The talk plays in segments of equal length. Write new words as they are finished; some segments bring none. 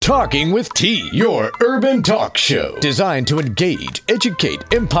Talking with T, your urban talk show, designed to engage, educate,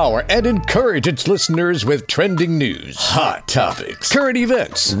 empower, and encourage its listeners with trending news, hot topics, current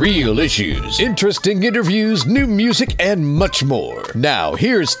events, real issues, interesting interviews, new music, and much more. Now,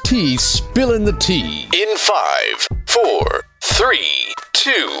 here's T spilling the tea in 5, 4, 3,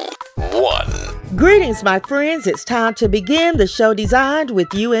 2, 1. Greetings, my friends. It's time to begin the show designed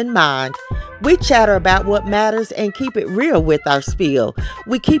with you in mind. We chatter about what matters and keep it real with our spiel.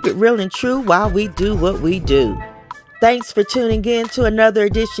 We keep it real and true while we do what we do. Thanks for tuning in to another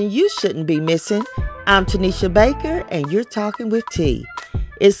edition you shouldn't be missing. I'm Tanisha Baker, and you're talking with T.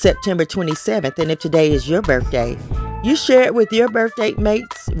 It's September 27th, and if today is your birthday, you share it with your birthday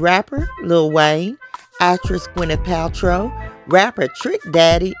mates, rapper Lil Wayne, actress Gwyneth Paltrow, rapper Trick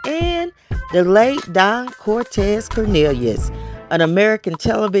Daddy, and the late Don Cortez Cornelius, an American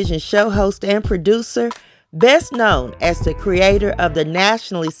television show host and producer, best known as the creator of the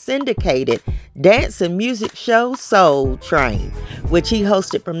nationally syndicated dance and music show Soul Train, which he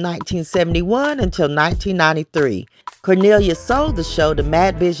hosted from 1971 until 1993. Cornelius sold the show to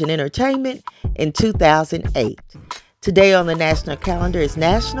Mad Vision Entertainment in 2008. Today on the national calendar is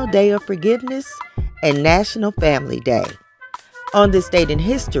National Day of Forgiveness and National Family Day. On this date in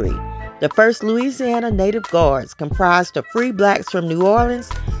history, the first Louisiana Native Guards, comprised of free blacks from New Orleans,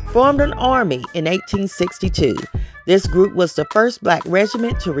 formed an army in 1862. This group was the first black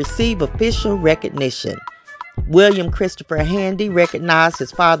regiment to receive official recognition. William Christopher Handy, recognized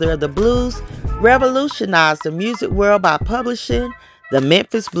as father of the blues, revolutionized the music world by publishing the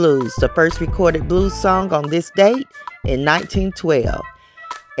Memphis Blues, the first recorded blues song on this date in 1912.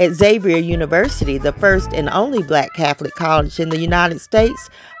 At Xavier University, the first and only black Catholic college in the United States,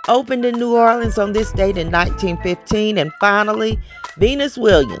 opened in New Orleans on this date in 1915. And finally, Venus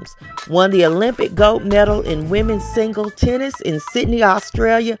Williams won the Olympic gold medal in women's single tennis in Sydney,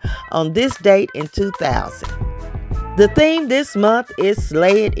 Australia on this date in 2000. The theme this month is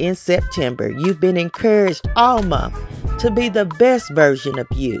Slay It in September. You've been encouraged all month to be the best version of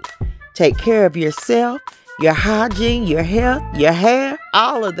you. Take care of yourself, your hygiene, your health, your hair,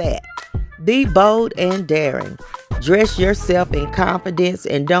 all of that. Be bold and daring. Dress yourself in confidence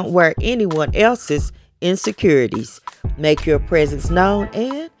and don't wear anyone else's insecurities. Make your presence known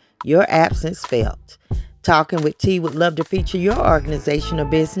and your absence felt. Talking with T would love to feature your organization or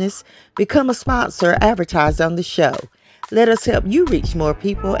business. Become a sponsor or advertise on the show. Let us help you reach more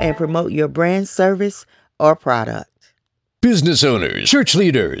people and promote your brand, service, or product. Business owners, church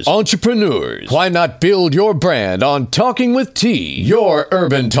leaders, entrepreneurs, why not build your brand on Talking with T, your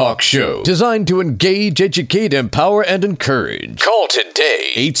urban talk show, designed to engage, educate, empower, and encourage. Call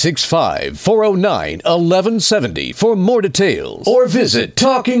today, 865-409-1170 for more details, or visit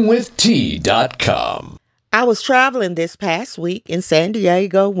talkingwitht.com. I was traveling this past week in San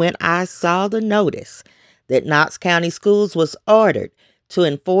Diego when I saw the notice that Knox County Schools was ordered to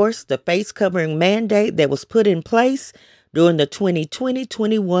enforce the face covering mandate that was put in place during the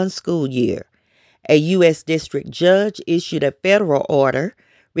 2020-21 school year. A U.S. district judge issued a federal order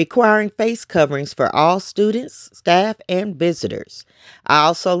requiring face coverings for all students, staff, and visitors. I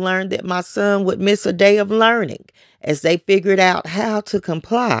also learned that my son would miss a day of learning as they figured out how to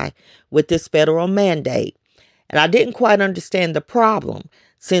comply with this federal mandate. And I didn't quite understand the problem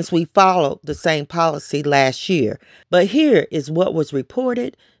since we followed the same policy last year. But here is what was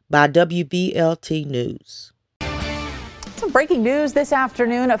reported by WVLT News. Some breaking news this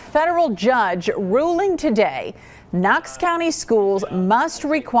afternoon. A federal judge ruling today Knox County schools must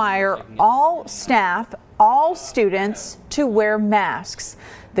require all staff, all students to wear masks.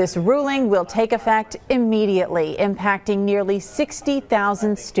 This ruling will take effect immediately, impacting nearly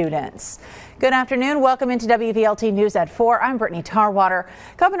 60,000 students. Good afternoon. Welcome into WVLT News at 4. I'm Brittany Tarwater.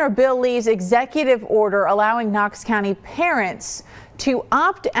 Governor Bill Lee's executive order allowing Knox County parents to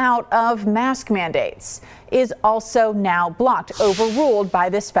opt out of mask mandates is also now blocked, overruled by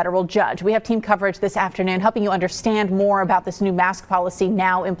this federal judge. We have team coverage this afternoon helping you understand more about this new mask policy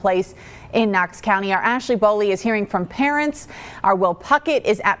now in place in Knox County. Our Ashley Boley is hearing from parents. Our Will Puckett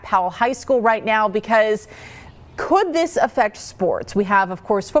is at Powell High School right now because could this affect sports? We have, of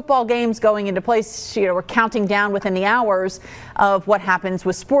course, football games going into place. We're counting down within the hours of what happens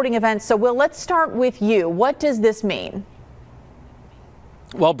with sporting events. So, Will, let's start with you. What does this mean?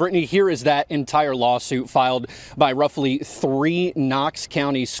 Well, Brittany, here is that entire lawsuit filed by roughly 3 Knox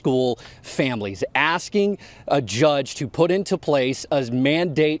County school families asking a judge to put into place a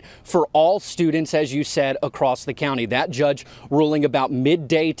mandate for all students, as you said, across the county. That judge ruling about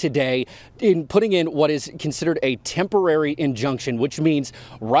midday today in putting in what is considered a temporary injunction, which means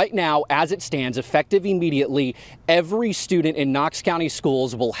right now, as it stands, effective immediately, every student in Knox County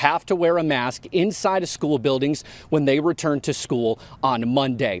schools will have to wear a mask inside of school buildings when they return to school on Monday.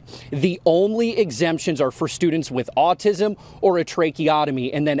 The only exemptions are for students with autism or a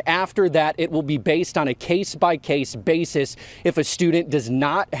tracheotomy. And then after that, it will be based on a case-by-case basis if a student does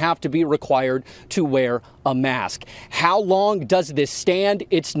not have to be required to wear a mask. How long does this stand?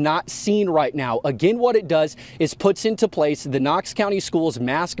 It's not seen right now. Again, what it does is puts into place the Knox County Schools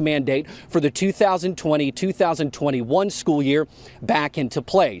mask mandate for the 2020-2021 school year back into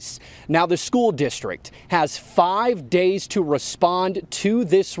place. Now, the school district has 5 days to respond to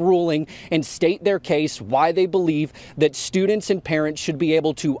this ruling and state their case, why they believe that students and parents should be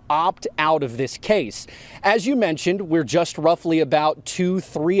able to opt out of this case. As you mentioned, we're just roughly about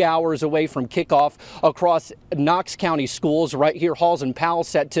 2-3 hours away from kickoff across Knox County schools. Right here, Halls and Powell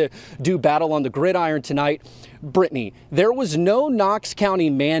set to do battle on the gridiron tonight. Brittany, there was no Knox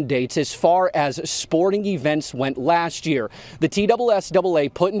County mandates as far as sporting events went last year. The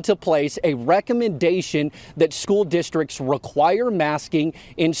TSSAA put into place a recommendation that school districts require masking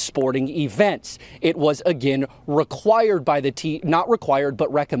in sporting events. It was again required by the not required,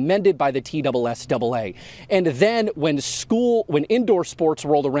 but recommended by the TSSAA. And then when indoor sports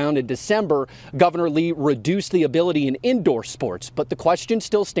rolled around in December, Governor Lee reduced the ability in indoor sports. But the question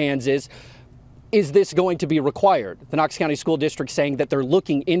still stands is this going to be required? The Knox County School District saying that they're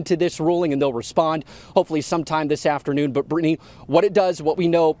looking into this ruling and they'll respond hopefully sometime this afternoon. But Brittany, what it does, what we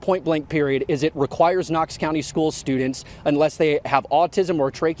know point blank period, is it requires Knox County school students, unless they have autism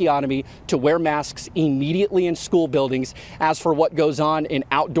or tracheotomy, to wear masks immediately in school buildings. As for what goes on in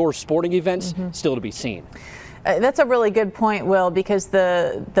outdoor sporting events, still to be seen. That's a really good point, Will, because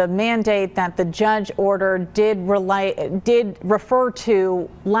the mandate that the judge ordered did refer to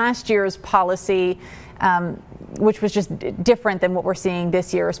last year's policy, which was just different than what we're seeing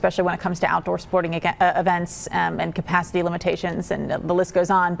this year, especially when it comes to outdoor sporting events and capacity limitations, and the list goes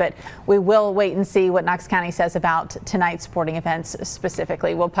on. But we will wait and see what Knox County says about tonight's sporting events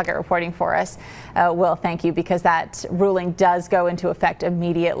specifically. Will Puckett reporting for us. Will, thank you, because that ruling does go into effect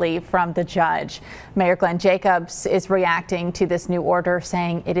immediately from the judge. Mayor Glenn Jacobs is reacting to this new order,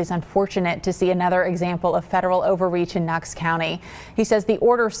 saying it is unfortunate to see another example of federal overreach in Knox County. He says the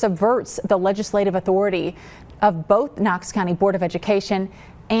order subverts the legislative authority of both Knox County Board of Education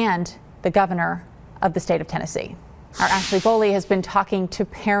and the governor of the state of Tennessee. Our Ashley Boley has been talking to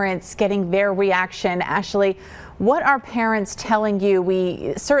parents, getting their reaction. Ashley, what are parents telling you?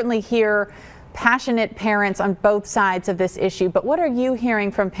 We certainly hear passionate parents on both sides of this issue, but what are you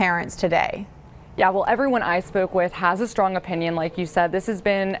hearing from parents today? Yeah, well, everyone I spoke with has a strong opinion. Like you said, this has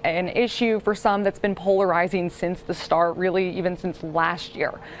been an issue for some that's been polarizing since the start, really even since last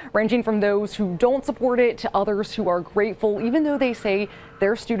year, ranging from those who don't support it to others who are grateful, even though they say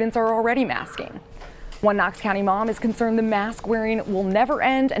their students are already masking. One Knox County mom is concerned the mask wearing will never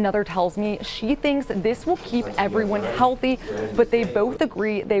end. Another tells me she thinks this will keep everyone healthy, but they both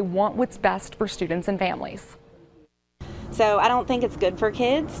agree they want what's best for students and families. So I don't think it's good for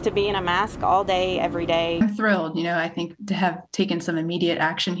kids to be in a mask all day, every day. I'm thrilled, I think to have taken some immediate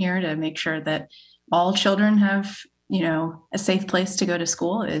action here to make sure that all children have, a safe place to go to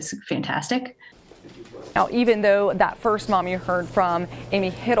school is fantastic. Now, even though that first mom you heard from, Amy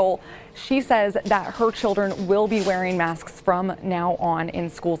Hittle, she says that her children will be wearing masks from now on in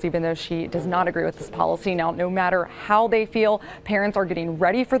schools, even though she does not agree with this policy. Now, no matter how they feel, parents are getting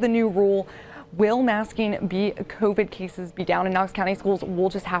ready for the new rule. Will masking be COVID cases be down in Knox County schools? We'll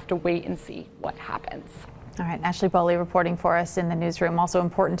just have to wait and see what happens. All right, Ashley Boley reporting for us in the newsroom. Also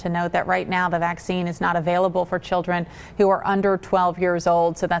important to note that right now the vaccine is not available for children who are under 12 years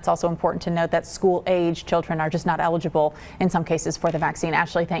old. So that's also important to note that school-age children are just not eligible in some cases for the vaccine.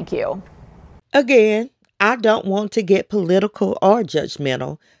 Ashley, thank you. Again, I don't want to get political or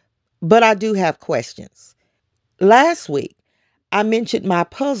judgmental, but I do have questions. Last week, I mentioned my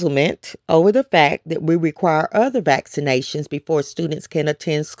puzzlement over the fact that we require other vaccinations before students can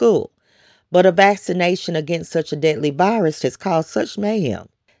attend school. But a vaccination against such a deadly virus has caused such mayhem.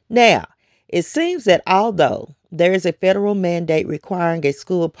 Now, it seems that although there is a federal mandate requiring a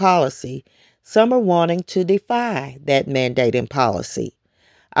school policy, some are wanting to defy that mandate and policy.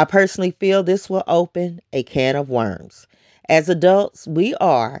 I personally feel this will open a can of worms. As adults, we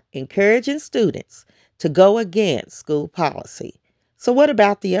are encouraging students to go against school policy. So what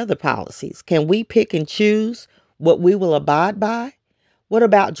about the other policies? Can we pick and choose what we will abide by? What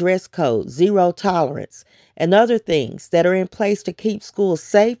about dress code, zero tolerance, and other things that are in place to keep schools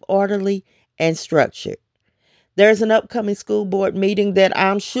safe, orderly, and structured? There's an upcoming school board meeting that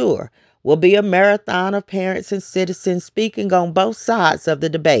I'm sure will be a marathon of parents and citizens speaking on both sides of the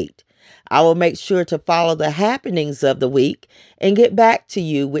debate. I will make sure to follow the happenings of the week and get back to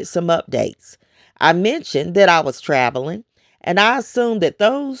you with some updates. I mentioned that I was traveling, and I assume that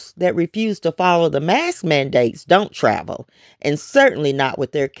those that refuse to follow the mask mandates don't travel, and certainly not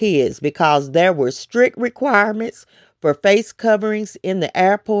with their kids, because there were strict requirements for face coverings in the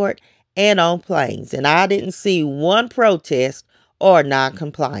airport and on planes, and I didn't see one protest or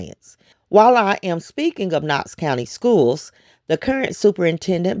non-compliance. While I am speaking of Knox County Schools, the current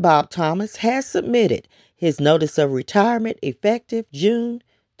superintendent, Bob Thomas, has submitted his notice of retirement effective June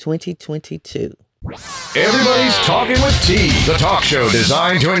 2022. Everybody's Talking with T, the talk show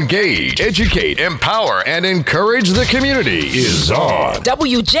designed to engage, educate, empower, and encourage the community is on.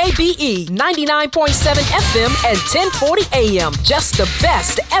 WJBE 99.7 FM and 1040 AM. Just the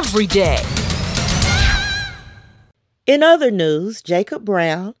best every day. In other news, Jacob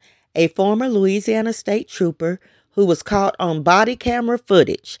Brown, a former Louisiana state trooper who was caught on body camera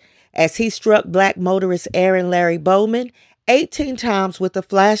footage as he struck black motorist Aaron Larry Bowman 18 times with a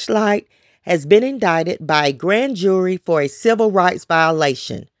flashlight, has been indicted by a grand jury for a civil rights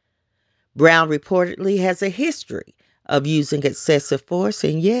violation. Brown reportedly has a history of using excessive force,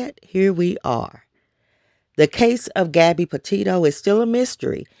 and yet here we are. The case of Gabby Petito is still a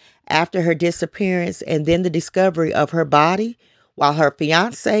mystery after her disappearance and then the discovery of her body, while her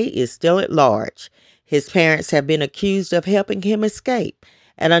fiancé is still at large. His parents have been accused of helping him escape,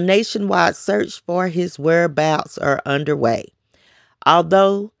 and a nationwide search for his whereabouts are underway.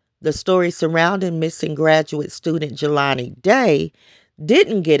 Although the story surrounding missing graduate student Jelani Day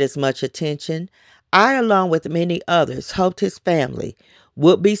didn't get as much attention, I, along with many others, hoped his family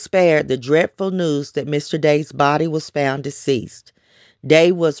would be spared the dreadful news that Mr. Day's body was found deceased.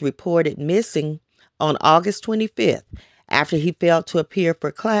 Day was reported missing on August 25th after he failed to appear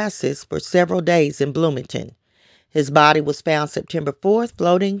for classes for several days in Bloomington. His body was found September 4th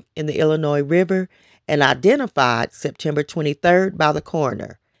floating in the Illinois River and identified September 23rd by the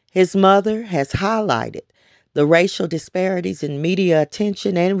coroner. His mother has highlighted the racial disparities in media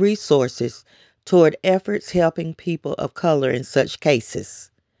attention and resources toward efforts helping people of color in such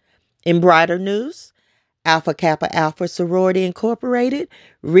cases. In brighter news, Alpha Kappa Alpha Sorority Incorporated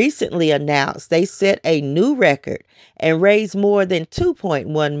recently announced they set a new record and raised more than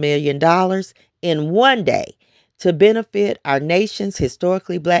 $2.1 million in one day to benefit our nation's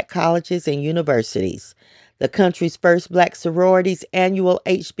historically black colleges and universities. The country's first black sorority's annual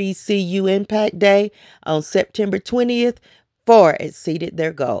HBCU Impact Day on September 20th far exceeded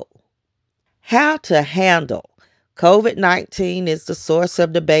their goal. How to handle COVID-19 is the source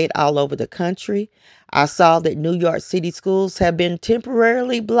of debate all over the country. I saw that New York City schools have been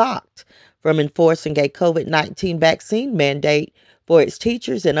temporarily blocked from enforcing a COVID-19 vaccine mandate for its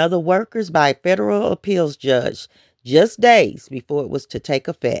teachers and other workers by a federal appeals judge just days before it was to take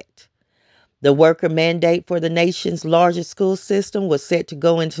effect. The worker mandate for the nation's largest school system was set to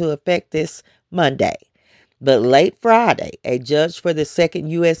go into effect this Monday. But late Friday, a judge for the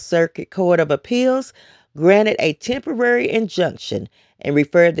Second U.S. Circuit Court of Appeals granted a temporary injunction and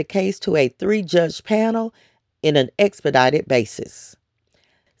referred the case to a 3-judge panel in an expedited basis.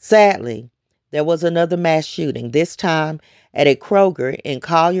 Sadly, there was another mass shooting, this time at a Kroger in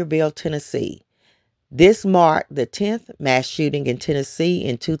Collierville, Tennessee. This marked the 10th mass shooting in Tennessee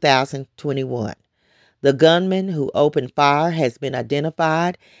in 2021. The gunman who opened fire has been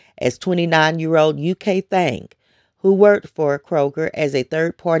identified as 29-year-old UK Thang, who worked for Kroger as a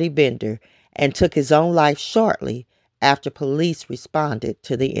third-party vendor and took his own life shortly after police responded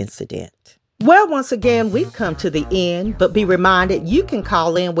to the incident. Well, once again, we've come to the end, but be reminded you can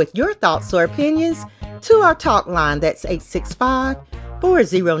call in with your thoughts or opinions to our talk line. That's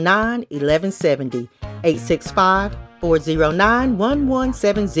 865-409-1170,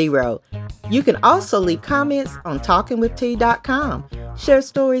 865-409-1170. You can also leave comments on talkingwitht.com. Share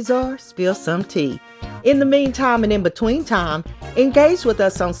stories or spill some tea. In the meantime and in between time, engage with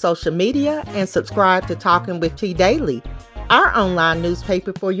us on social media and subscribe to Talking with T Daily, our online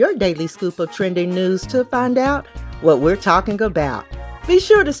newspaper for your daily scoop of trending news to find out what we're talking about. Be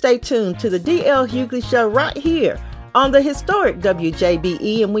sure to stay tuned to the D.L. Hughley Show right here on the historic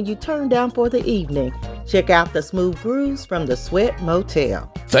WJBE, and when you turn down for the evening, Check out the smooth grooves from the Sweat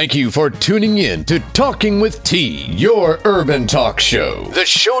Motel. Thank you for tuning in to Talking with T, your urban talk show. The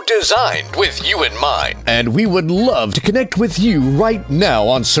show designed with you in mind. And we would love to connect with you right now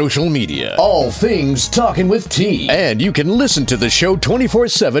on social media. All things Talking with T. And you can listen to the show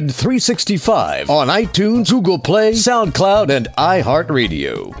 24/7, 365 on iTunes, Google Play, SoundCloud, and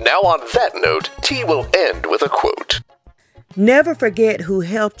iHeartRadio. Now on that note, T will end with a quote. Never forget who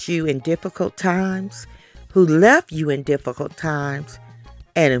helped you in difficult times, who left you in difficult times,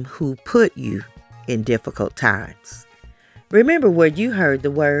 and who put you in difficult times. Remember where you heard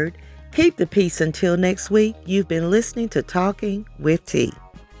the word. Keep the peace until next week. You've been listening to Talking with T.